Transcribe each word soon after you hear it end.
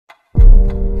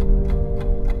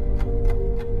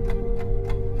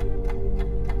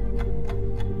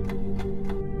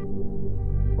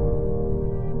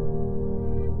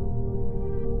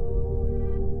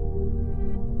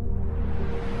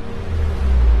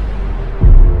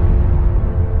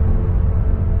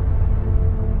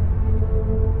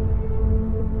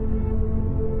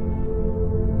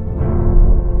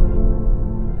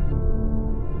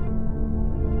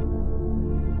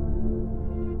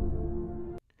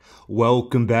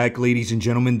Welcome back, ladies and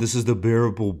gentlemen. This is the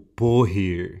Bearable Bull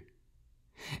here.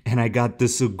 And I got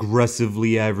this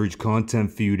aggressively average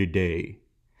content for you today.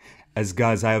 As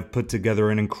guys, I have put together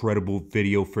an incredible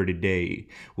video for today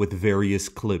with various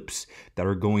clips that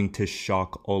are going to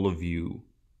shock all of you.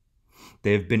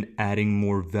 They have been adding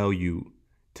more value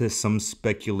to some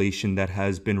speculation that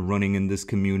has been running in this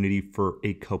community for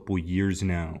a couple years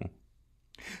now.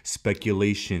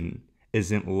 Speculation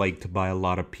isn't liked by a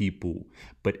lot of people,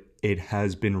 but it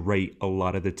has been right a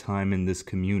lot of the time in this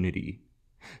community.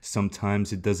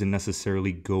 Sometimes it doesn't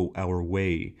necessarily go our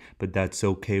way, but that's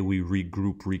okay. We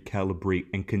regroup, recalibrate,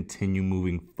 and continue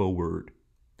moving forward.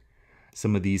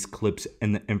 Some of these clips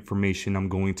and the information I'm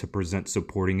going to present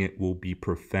supporting it will be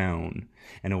profound,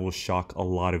 and it will shock a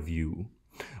lot of you.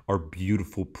 Our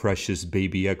beautiful, precious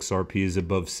baby XRP is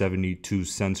above 72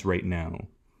 cents right now.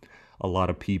 A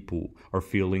lot of people are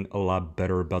feeling a lot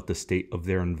better about the state of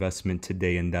their investment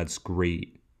today, and that's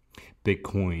great.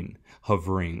 Bitcoin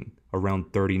hovering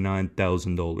around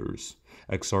 $39,000,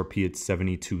 XRP at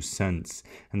 72 cents,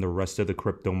 and the rest of the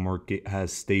crypto market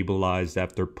has stabilized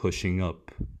after pushing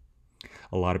up.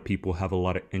 A lot of people have a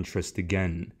lot of interest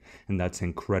again, and that's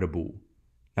incredible.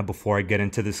 Now, before I get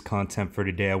into this content for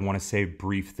today, I want to say a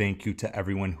brief thank you to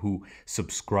everyone who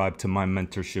subscribed to my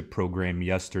mentorship program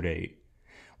yesterday.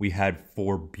 We had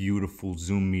 4 beautiful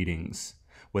Zoom meetings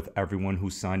with everyone who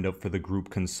signed up for the group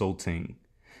consulting.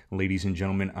 Ladies and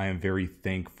gentlemen, I am very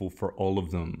thankful for all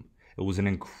of them. It was an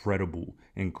incredible,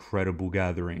 incredible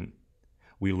gathering.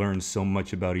 We learned so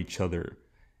much about each other,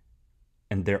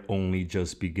 and they're only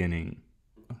just beginning.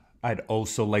 I'd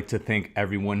also like to thank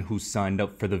everyone who signed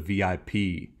up for the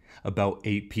VIP. About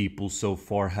 8 people so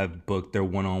far have booked their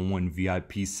one-on-one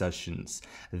VIP sessions.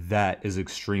 That is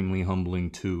extremely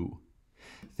humbling too.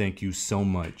 Thank you so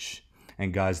much.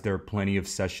 And guys, there are plenty of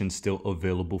sessions still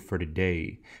available for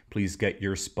today. Please get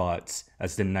your spots,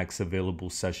 as the next available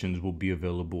sessions will be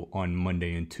available on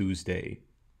Monday and Tuesday.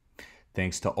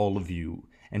 Thanks to all of you.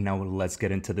 And now let's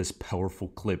get into this powerful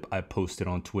clip I posted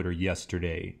on Twitter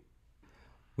yesterday.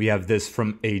 We have this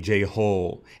from AJ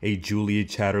Hall, a Julia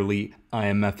Chatterley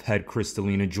IMF head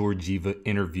Kristalina Georgieva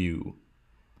interview.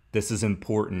 This is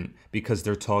important because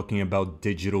they're talking about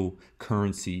digital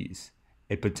currencies,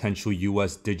 a potential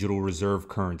US digital reserve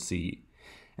currency.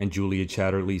 And Julia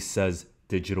Chatterley says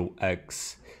digital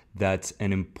X. That's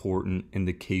an important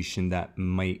indication that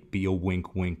might be a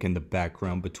wink wink in the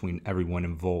background between everyone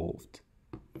involved.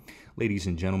 Ladies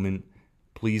and gentlemen,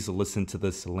 please listen to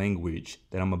this language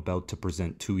that I'm about to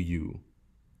present to you.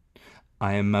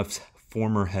 IMF's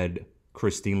former head,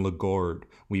 Christine Lagarde,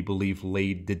 we believe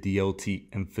laid the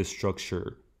DLT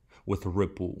infrastructure with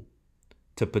Ripple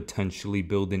to potentially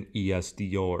build an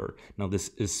eSDR. Now, this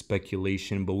is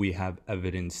speculation, but we have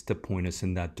evidence to point us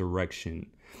in that direction.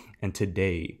 And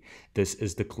today, this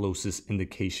is the closest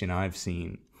indication I've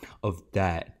seen of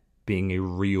that being a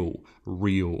real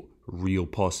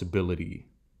possibility.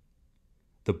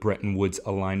 The Bretton Woods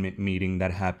alignment meeting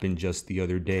that happened just the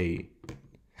other day,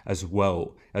 as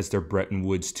well as their Bretton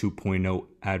Woods 2.0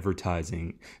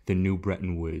 advertising, the new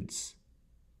Bretton Woods,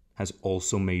 has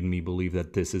also made me believe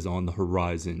that this is on the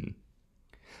horizon.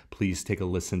 Please take a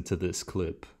listen to this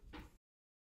clip.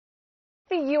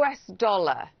 The US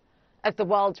dollar, as the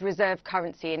world's reserve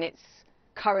currency in its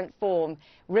current form,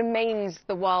 remains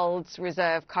the world's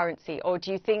reserve currency? Or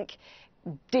do you think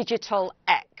digital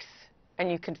X,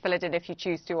 and you can fill it in if you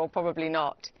choose to, or probably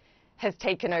not, has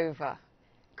taken over?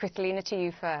 Kristalina, to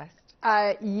you first.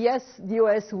 Yes, the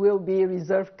US will be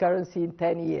reserve currency in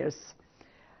 10 years.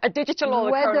 A digital or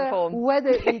the current form? Whether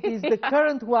it is the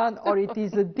current one or it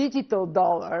is a digital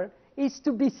dollar is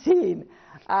to be seen.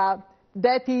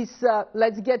 That is,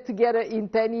 let's get together in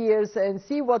 10 years and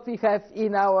see what we have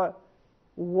in our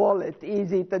wallet.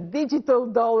 Is it a digital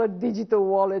dollar, digital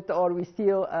wallet, or we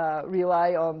still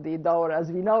rely on the dollar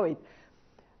as we know it?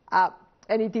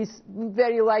 And it is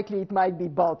very likely it might be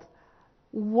both.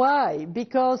 Why?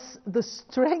 Because the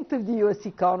strength of the US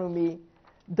economy,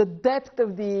 the depth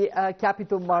of the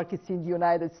capital markets in the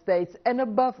United States, and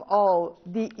above all,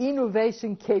 the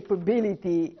innovation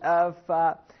capability of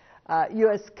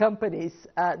US companies,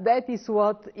 that is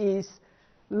what is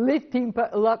lifting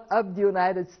up the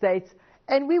United States.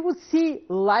 And we will see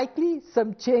likely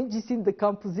some changes in the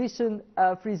composition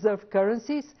of reserve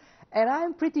currencies. And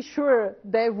I'm pretty sure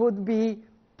there would be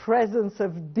presence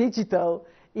of digital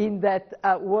in that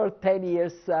world 10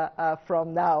 years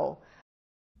from now.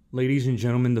 Ladies and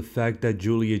gentlemen, the fact that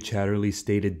Julia Chatterley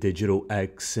stated digital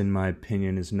X, in my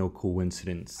opinion, is no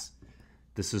coincidence.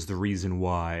 This is the reason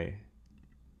why.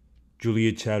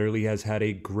 Julia Chatterley has had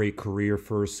a great career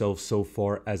for herself so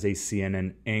far as a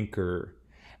CNN anchor,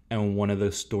 and one of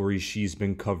the stories she's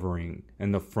been covering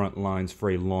in the front lines for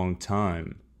a long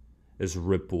time is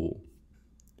Ripple.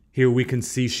 Here we can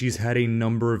see she's had a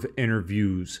number of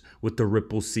interviews with the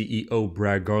Ripple CEO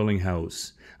Brad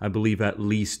Garlinghouse. I believe at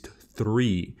least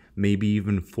 3, maybe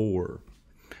even 4.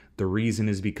 The reason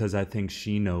is because I think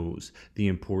she knows the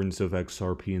importance of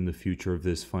XRP in the future of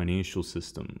this financial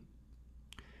system.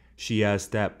 She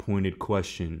asked that pointed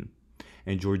question,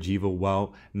 and Georgieva,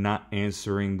 while not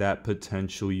answering that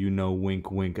potential, wink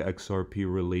wink XRP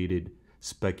related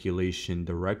speculation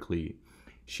directly,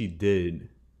 she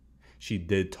did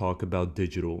talk about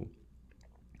digital.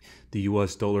 The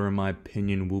US dollar, in my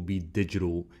opinion, will be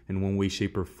digital in one way,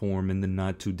 shape, or form in the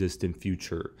not too distant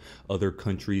future. Other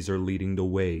countries are leading the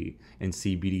way in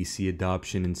CBDC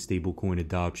adoption and stablecoin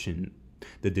adoption.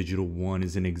 The digital one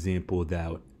is an example of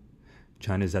that.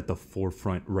 China's at the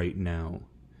forefront right now,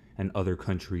 and other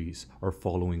countries are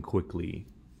following quickly.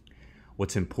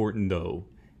 What's important, though,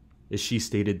 is she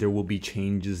stated there will be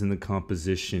changes in the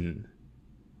composition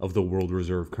of the world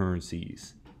reserve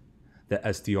currencies. The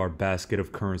SDR basket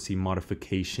of currency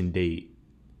modification date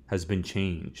has been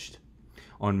changed.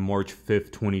 On March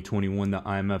 5th, 2021, the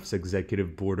IMF's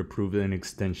executive board approved an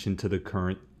extension to the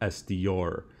current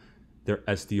SDR, their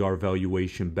SDR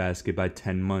valuation basket, by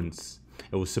 10 months.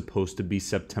 It was supposed to be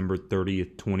September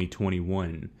 30th,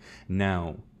 2021.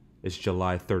 Now, it's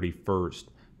July 31st,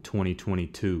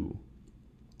 2022.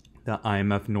 The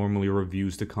IMF normally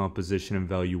reviews the composition and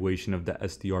valuation of the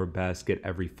SDR basket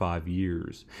every 5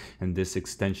 years, and this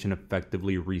extension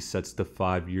effectively resets the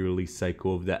 5-yearly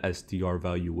cycle of the SDR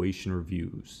valuation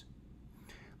reviews.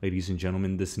 Ladies and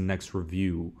gentlemen, this next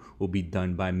review will be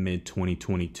done by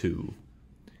mid-2022.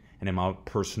 And in my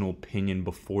personal opinion,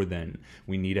 before then,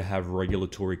 we need to have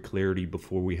regulatory clarity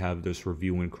before we have this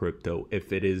review in crypto.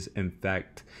 If it is, in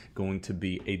fact, going to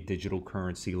be a digital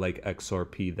currency like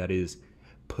XRP that is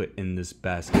put in this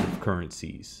basket of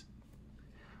currencies.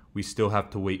 We still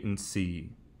have to wait and see.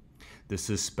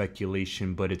 This is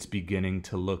speculation, but it's beginning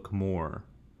to look more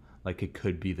like it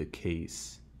could be the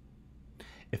case.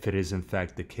 If it is, in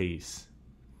fact, the case,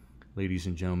 ladies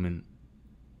and gentlemen,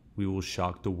 we will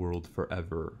shock the world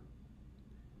forever.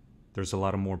 There's a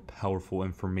lot of more powerful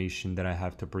information that I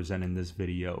have to present in this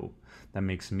video that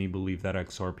makes me believe that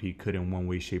XRP could in one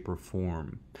way, shape, or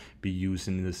form be used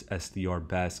in this SDR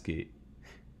basket.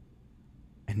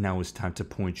 And now it's time to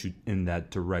point you in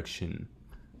that direction.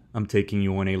 I'm taking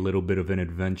you on a little bit of an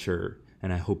adventure,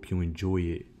 and I hope you enjoy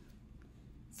it.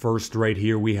 First, right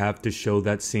here, we have to show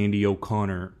that Sandie O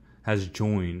Connor has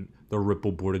joined the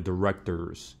Ripple Board of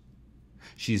Directors.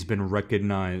 She's been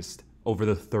recognized over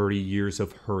the 30 years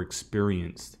of her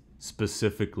experience,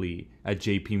 specifically at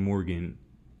JP Morgan,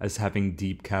 as having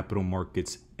deep capital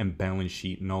markets and balance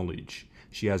sheet knowledge.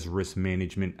 She has risk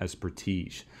management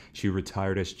expertise. She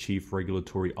retired as Chief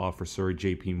Regulatory Officer at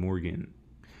JP Morgan.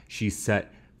 She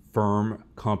set firm,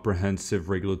 comprehensive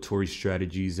regulatory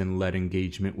strategies and led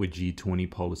engagement with G20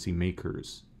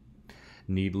 policymakers.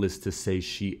 Needless to say,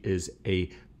 she is a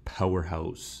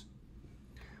powerhouse.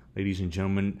 Ladies and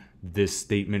gentlemen, this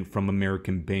statement from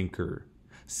American Banker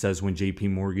says when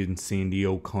JP Morgan Sandie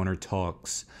O Connor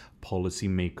talks,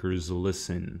 policymakers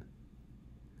listen.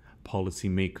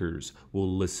 Policymakers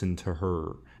will listen to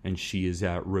her, and she is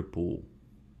at Ripple.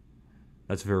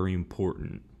 That's very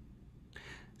important.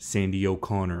 Sandie O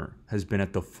Connor has been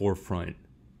at the forefront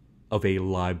of a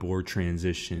Libor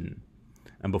transition.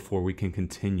 And before we can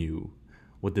continue,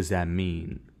 what does that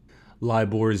mean?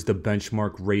 Libor is the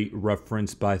benchmark rate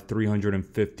referenced by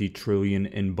 350 trillion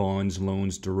in bonds,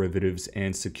 loans, derivatives,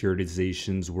 and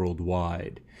securitizations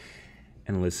worldwide.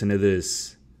 And listen to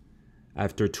this.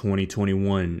 After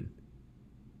 2021,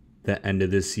 the end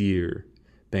of this year,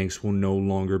 banks will no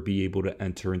longer be able to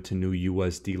enter into new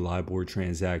USD Libor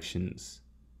transactions,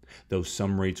 though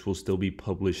some rates will still be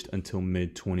published until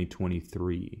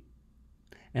mid-2023.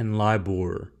 And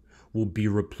Libor will be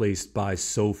replaced by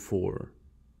SOFR,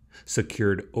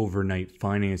 Secured Overnight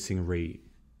Financing Rate.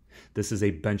 This is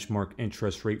a benchmark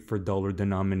interest rate for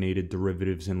dollar-denominated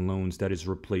derivatives and loans that is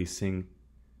replacing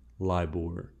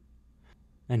Libor.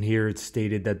 And here it's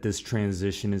stated that this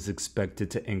transition is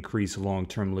expected to increase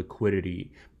long-term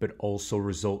liquidity, but also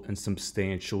result in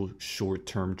substantial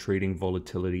short-term trading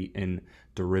volatility in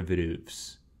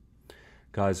derivatives.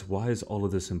 Guys, why is all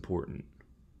of this important?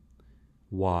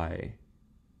 Why?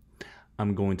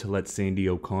 I'm going to let Sandie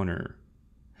O Connor,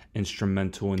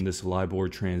 instrumental in this Libor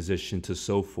transition to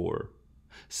SOFR,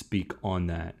 speak on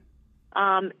that.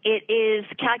 It is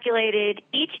calculated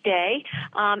each day,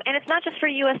 and it's not just for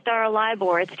U.S. dollar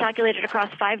LIBOR. It's calculated across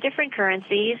 5 different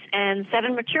currencies and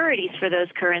 7 maturities for those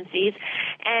currencies,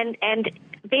 and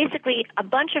basically a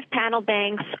bunch of panel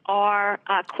banks are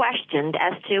questioned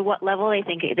as to what level they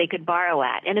think they could borrow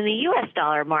at. And in the U.S.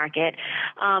 dollar market,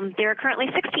 there are currently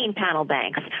 16 panel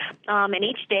banks, and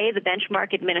each day the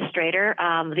benchmark administrator,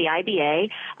 the IBA,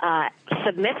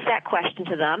 submits that question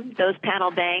to them. Those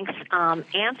panel banks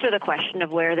answer the question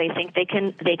of where they think they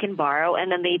can borrow,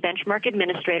 and then the benchmark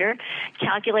administrator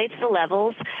calculates the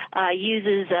levels,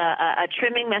 uses a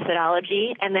trimming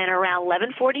methodology, and then around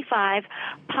 11:45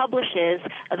 publishes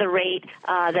the rate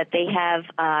that they have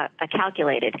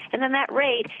calculated. And then that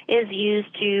rate is used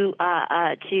to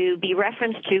be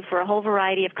referenced to for a whole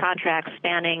variety of contracts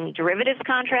spanning derivatives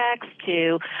contracts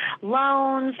to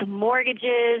loans,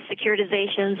 mortgages,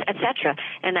 securitizations, etc.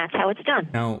 And that's how it's done.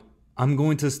 Now, I'm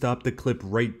going to stop the clip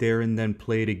right there and then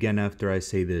play it again after I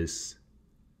say this.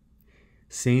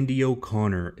 Sandie O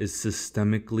Connor is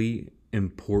systemically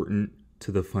important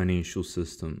to the financial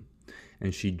system,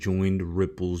 and she joined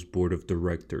Ripple's board of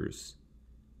directors.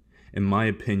 In my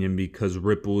opinion, because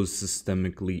Ripple is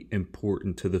systemically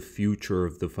important to the future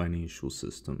of the financial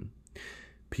system.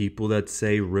 People that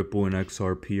say Ripple and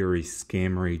XRP are a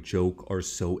scam or a joke are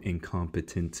so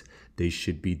incompetent, they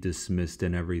should be dismissed,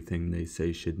 and everything they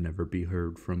say should never be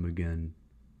heard from again.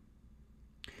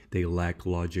 They lack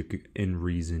logic and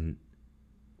reason.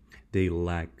 They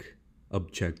lack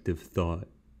objective thought.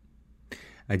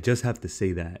 I just have to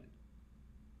say that.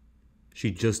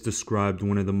 She just described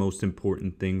one of the most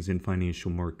important things in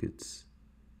financial markets.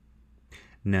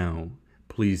 Now,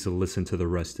 please listen to the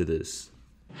rest of this.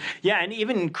 Yeah, and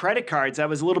even credit cards, I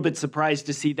was a little bit surprised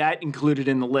to see that included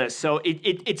in the list. So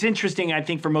it's interesting, I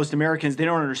think, for most Americans, they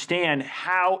don't understand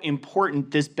how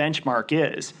important this benchmark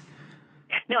is.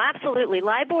 No, absolutely.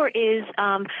 LIBOR is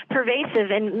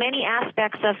pervasive in many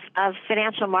aspects of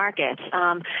financial markets.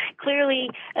 Clearly,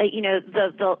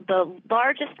 the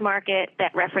largest market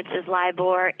that references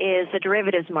LIBOR is the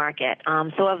derivatives market.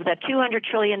 So of the $200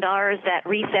 trillion that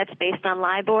resets based on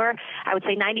LIBOR, I would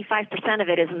say 95% of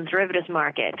it is in the derivatives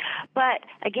market. But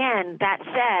again, that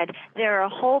said, there are a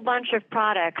whole bunch of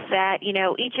products that,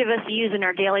 each of us use in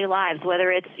our daily lives,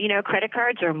 whether it's, credit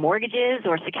cards or mortgages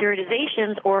or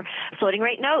securitizations or floating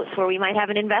rate notes where we might have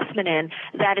an investment in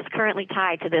that is currently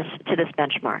tied to this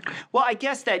benchmark. Well, I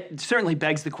guess that certainly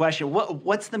begs the question,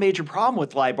 what's the major problem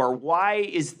with LIBOR? Why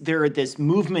is there this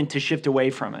movement to shift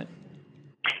away from it?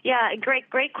 Yeah,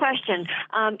 great question.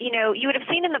 You would have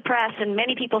seen in the press, and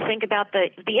many people think about the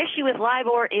issue with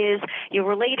LIBOR is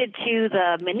related to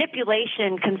the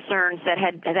manipulation concerns that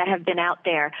have been out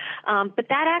there. But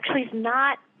that actually is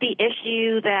not the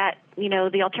issue that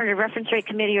the Alternative Reference Rate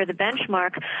Committee or the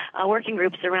benchmark working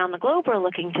groups around the globe are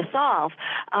looking to solve.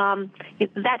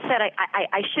 That said,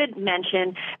 I should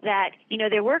mention that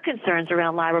there were concerns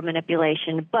around LIBOR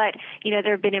manipulation, but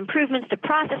there have been improvements to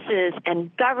processes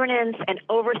and governance and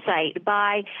oversight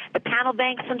by the panel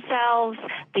banks themselves,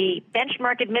 the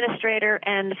benchmark administrator,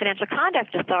 and the Financial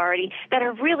Conduct Authority that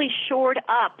have really shored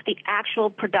up the actual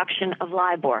production of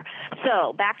LIBOR.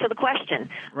 So back to the question,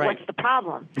 right. What's the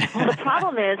problem? Well, the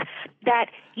problem is that,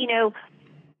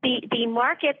 the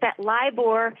market that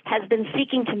LIBOR has been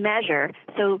seeking to measure,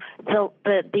 so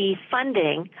the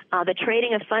funding, the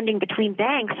trading of funding between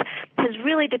banks has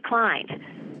really declined.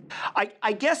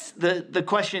 I guess the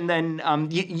question then,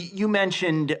 you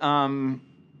mentioned the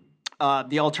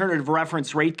Alternative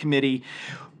Reference Rate Committee.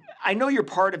 I know you're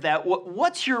part of that.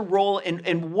 What's your role,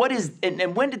 and what is,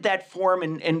 and when did that form,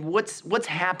 and what's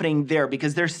happening there?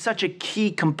 Because there's such a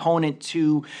key component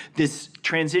to this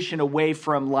transition away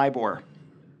from LIBOR.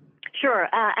 Sure,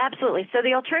 absolutely. So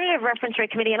the Alternative Reference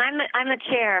Rate Committee, and I'm the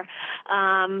chair.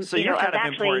 So you're kind of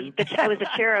important. I was the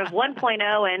chair of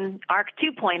 1.0 and ARC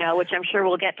 2.0, which I'm sure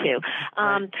we'll get to.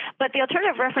 Right. But the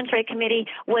Alternative Reference Rate Committee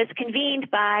was convened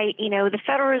by, the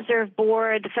Federal Reserve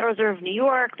Board, the Federal Reserve of New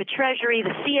York, the Treasury, the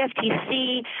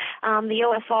CFTC, the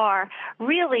OFR,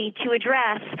 really to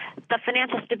address the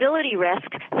financial stability risk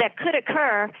that could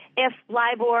occur if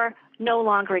LIBOR no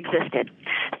longer existed.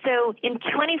 So in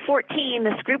 2014,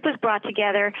 this group was brought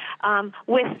together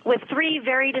with 3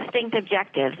 very distinct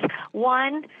objectives.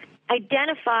 One,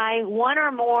 identify one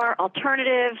or more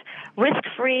alternative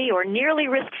risk-free or nearly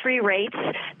risk-free rates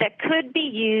that could be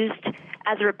used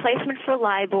as a replacement for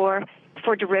LIBOR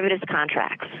for derivatives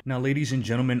contracts. Now, ladies and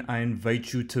gentlemen, I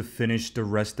invite you to finish the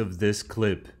rest of this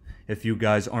clip. If you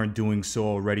guys aren't doing so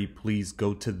already, please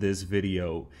go to this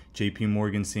video, JP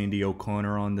Morgan Sandie O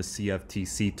Connor on the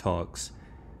CFTC talks,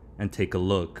 and take a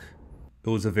look. It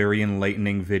was a very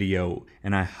enlightening video,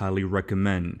 and I highly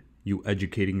recommend you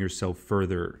educating yourself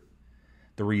further.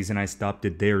 The reason I stopped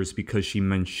it there is because she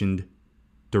mentioned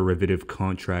derivative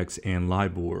contracts and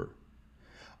Libor.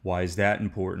 Why is that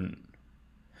important?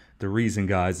 The reason,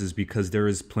 guys, is because there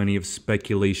is plenty of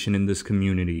speculation in this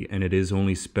community, and it is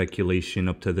only speculation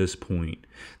up to this point,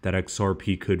 that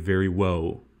XRP could very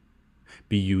well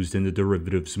be used in the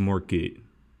derivatives market.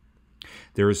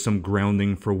 There is some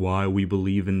grounding for why we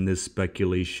believe in this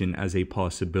speculation as a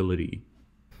possibility.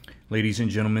 Ladies and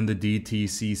gentlemen, the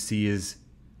DTCC is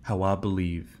how I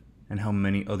believe, and how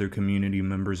many other community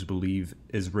members believe,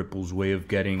 is Ripple's way of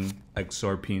getting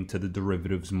XRP into the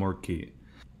derivatives market.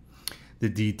 The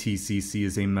DTCC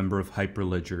is a member of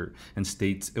Hyperledger and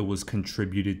states it was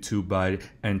contributed to by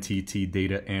NTT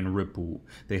Data and Ripple.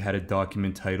 They had a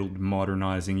document titled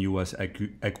Modernizing U.S.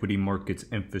 Equity Markets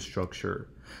Infrastructure.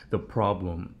 The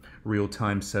problem: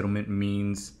 real-time settlement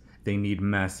means they need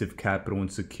massive capital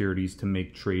and securities to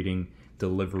make trading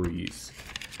deliveries.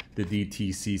 The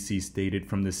DTCC stated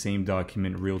from the same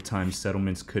document real-time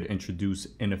settlements could introduce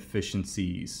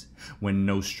inefficiencies when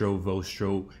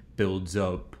Nostro-Vostro builds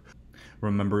up.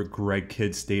 Remember, Greg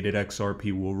Kidd stated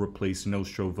XRP will replace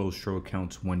Nostro-Vostro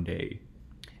accounts one day.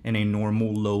 In a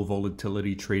normal low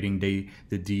volatility trading day,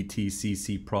 the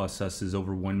DTCC processes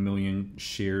over 1 million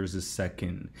shares a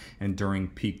second, and during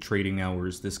peak trading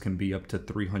hours, this can be up to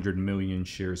 300 million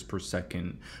shares per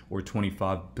second, or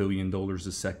 $25 billion a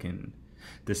second.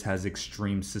 This has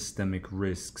extreme systemic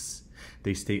risks.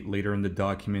 They state later in the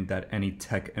document that any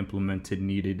tech implemented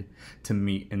needed to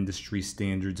meet industry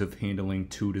standards of handling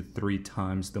 2 to 3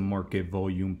 times the market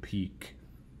volume peak.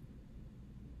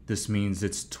 This means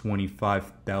it's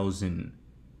 25,000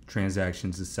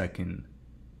 transactions a second.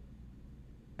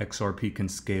 XRP can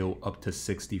scale up to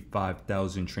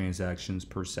 65,000 transactions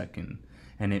per second,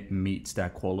 and it meets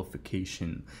that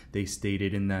qualification. They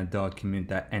stated in that document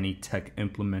that any tech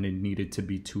implemented needed to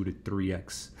be 2 to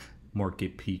 3x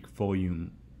market peak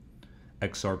volume.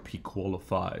 XRP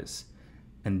qualifies,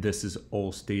 and this is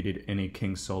all stated in a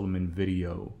King Solomon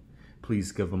video.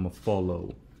 Please give him a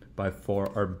follow. By far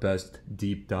our best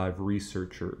deep dive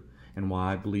researcher, and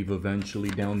why I believe eventually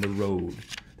down the road,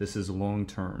 this is long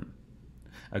term,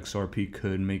 XRP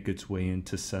could make its way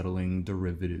into settling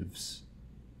derivatives.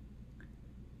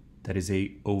 That is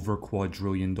a over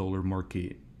 $250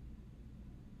 market.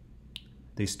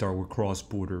 They start with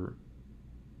cross-border,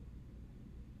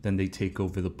 then they take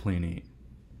over the planet.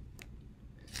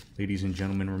 Ladies and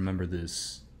gentlemen, remember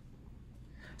this.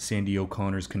 Sandie O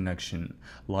Connor's connection,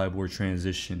 Libor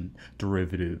transition,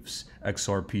 derivatives,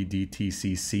 XRP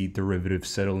DTCC derivative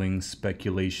settling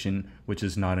speculation, which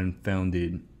is not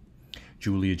unfounded.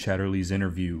 Julia Chatterley's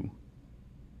interview.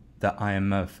 The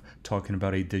IMF talking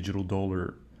about a digital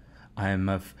dollar.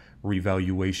 IMF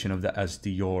revaluation of the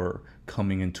SDR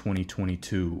coming in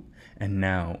 2022. And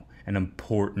now, an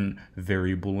important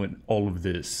variable in all of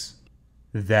this.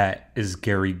 That is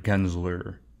Gary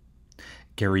Gensler.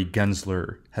 Gary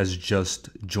Gensler has just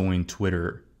joined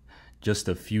Twitter. Just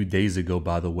a few days ago,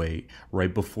 by the way,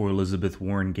 right before Elizabeth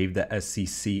Warren gave the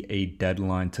SEC a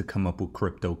deadline to come up with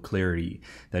crypto clarity.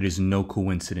 That is no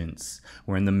coincidence.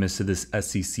 We're in the midst of this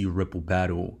SEC Ripple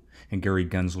battle, and Gary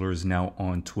Gensler is now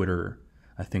on Twitter.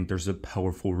 I think there's a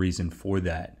powerful reason for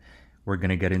that. We're going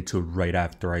to get into it right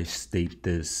after I state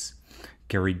this.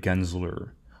 Gary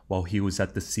Gensler, while he was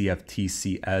at the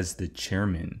CFTC as the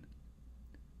chairman,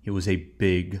 he was a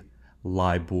big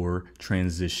Libor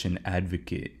transition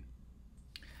advocate.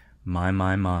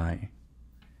 My,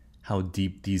 how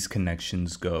deep these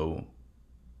connections go.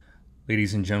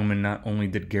 Ladies and gentlemen, not only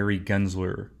did Gary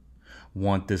Gensler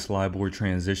want this Libor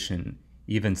transition,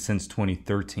 even since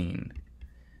 2013,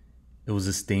 it was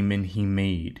a statement he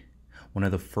made, one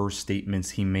of the first statements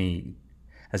he made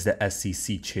as the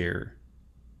SEC chair,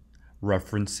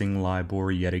 referencing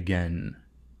Libor yet again.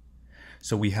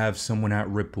 So we have someone at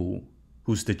Ripple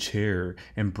who's the chair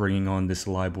and bringing on this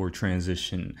Libor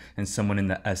transition, and someone in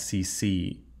the SEC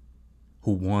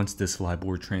who wants this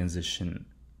Libor transition.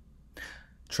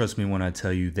 Trust me when I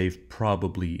tell you, they've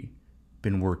probably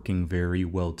been working very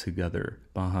well together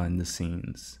behind the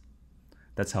scenes.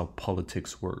 That's how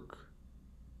politics work.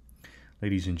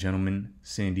 Ladies and gentlemen,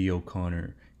 Sandie O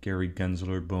Connor, Gary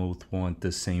Gensler both want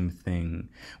the same thing.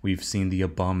 We've seen the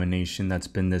abomination that's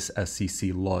been this SEC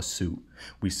lawsuit.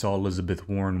 We saw Elizabeth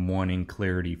Warren wanting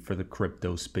clarity for the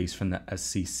crypto space from the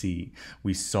SEC.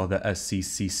 We saw the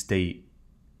SEC state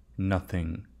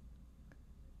nothing.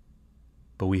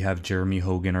 But we have Jeremy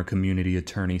Hogan, our community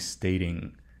attorney,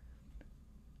 stating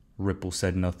Ripple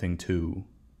said nothing too.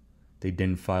 They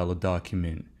didn't file a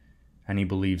document. and he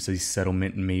believes a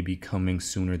settlement may be coming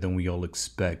sooner than we all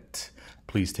expect.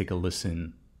 Please take a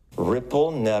listen.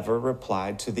 Ripple never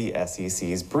replied to the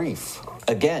SEC's brief.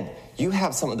 Again, you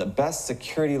have some of the best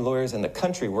security lawyers in the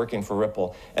country working for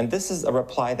Ripple, and this is a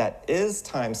reply that is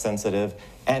time sensitive,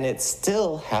 and it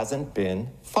still hasn't been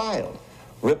filed.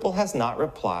 Ripple has not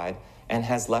replied and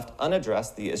has left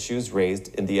unaddressed the issues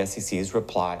raised in the SEC's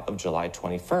reply of July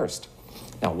 21st.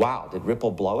 Now, wow, did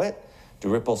Ripple blow it? Do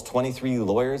Ripple's 23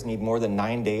 lawyers need more than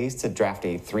 9 days to draft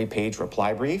a 3-page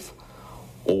reply brief?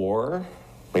 Or,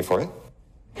 wait for it,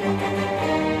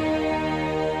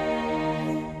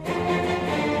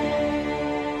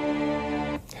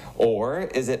 or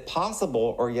is it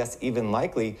possible, or yes, even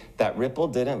likely, that Ripple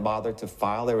didn't bother to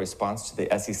file a response to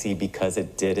the SEC because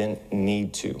it didn't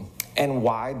need to? And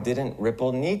why didn't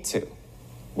Ripple need to?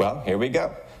 Well, here we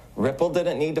go. Ripple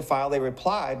didn't need to file a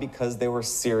reply because there were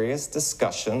serious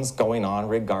discussions going on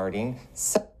regarding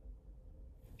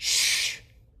Shh.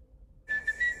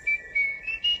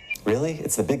 Really?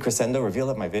 It's the big crescendo reveal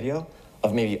of my video?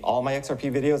 Of maybe all my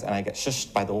XRP videos, and I get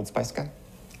shushed by the Old Spice guy?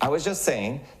 I was just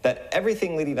saying that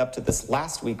everything leading up to this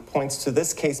last week points to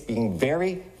this case being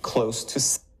very close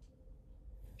to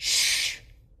Shh.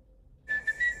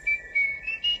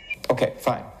 Okay,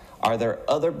 fine. Are there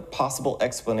other possible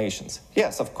explanations?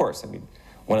 Yes, of course. I mean,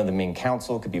 one of the main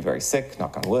counsel could be very sick,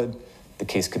 knock on wood. The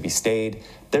case could be stayed.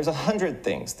 There's 100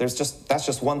 things. That's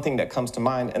just one thing that comes to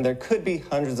mind, and there could be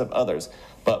hundreds of others.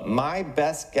 But my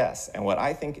best guess, and what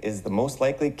I think is the most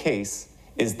likely case,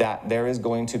 is that there is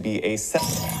going to be a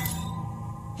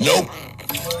Nope.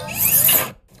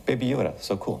 Baby Yoda,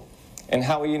 so cool. And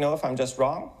how will you know if I'm just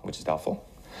wrong, which is doubtful?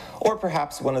 Or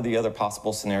perhaps one of the other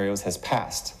possible scenarios has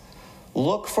passed.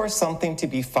 Look for something to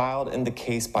be filed in the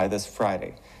case by this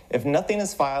Friday. If nothing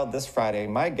is filed this Friday,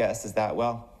 my guess is that,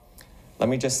 well, let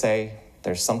me just say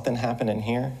there's something happening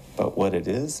here, but what it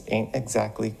is ain't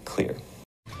exactly clear.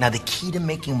 Now, the key to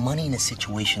making money in a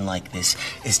situation like this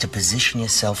is to position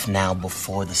yourself now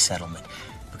before the settlement.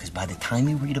 Because by the time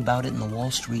you read about it in the Wall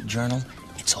Street Journal,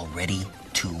 it's already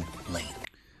too late.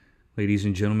 Ladies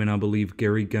and gentlemen, I believe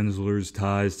Gary Gensler's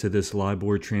ties to this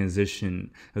Libor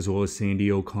transition, as well as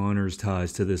Sandie O Connor's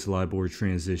ties to this Libor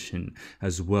transition,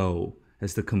 as well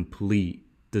as the complete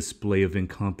display of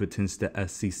incompetence the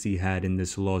SEC had in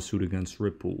this lawsuit against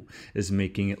Ripple, is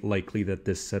making it likely that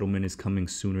this settlement is coming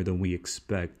sooner than we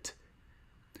expect.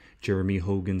 Jeremy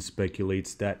Hogan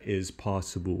speculates that is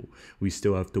possible. We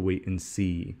still have to wait and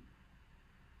see.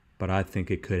 But I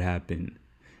think it could happen.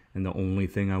 And the only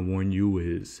thing I warn you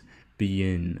is, be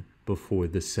in before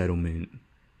the settlement.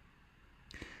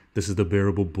 This is the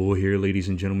Bearable Bull here, ladies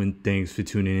and gentlemen. Thanks for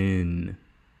tuning in.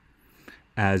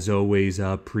 As always,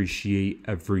 I appreciate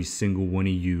every single one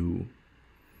of you.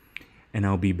 And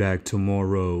I'll be back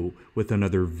tomorrow with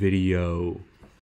another video.